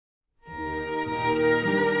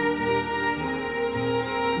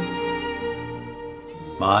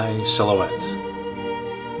My silhouette.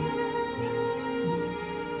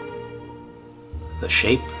 The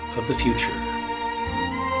shape of the future.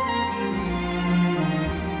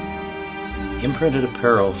 Imprinted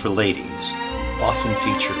apparel for ladies often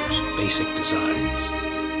features basic designs.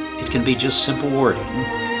 It can be just simple wording.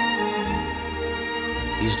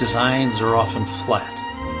 These designs are often flat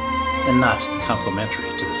and not complementary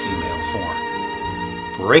to the female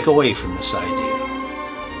form. Break away from this idea.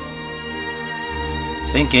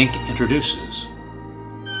 Think Inc. introduces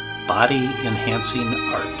body-enhancing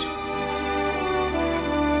art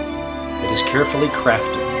that is carefully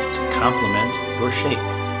crafted to complement your shape.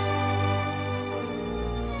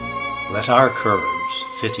 Let our curves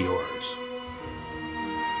fit yours.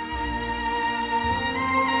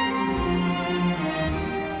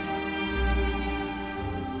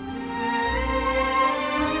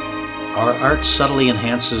 Our art subtly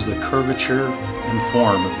enhances the curvature and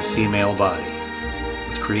form of the female body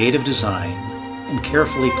with creative design and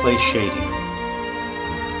carefully placed shading.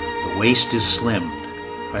 The waist is slimmed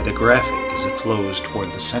by the graphic as it flows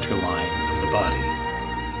toward the center line of the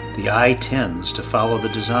body. The eye tends to follow the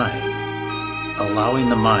design, allowing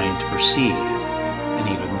the mind to perceive an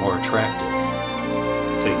even more attractive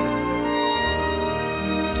figure.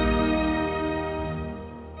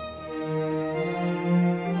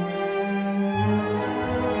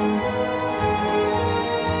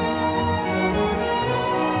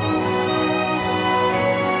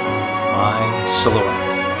 My silhouette.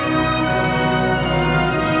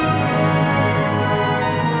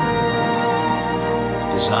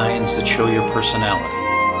 Designs that show your personality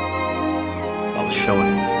while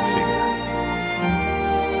showing your figure.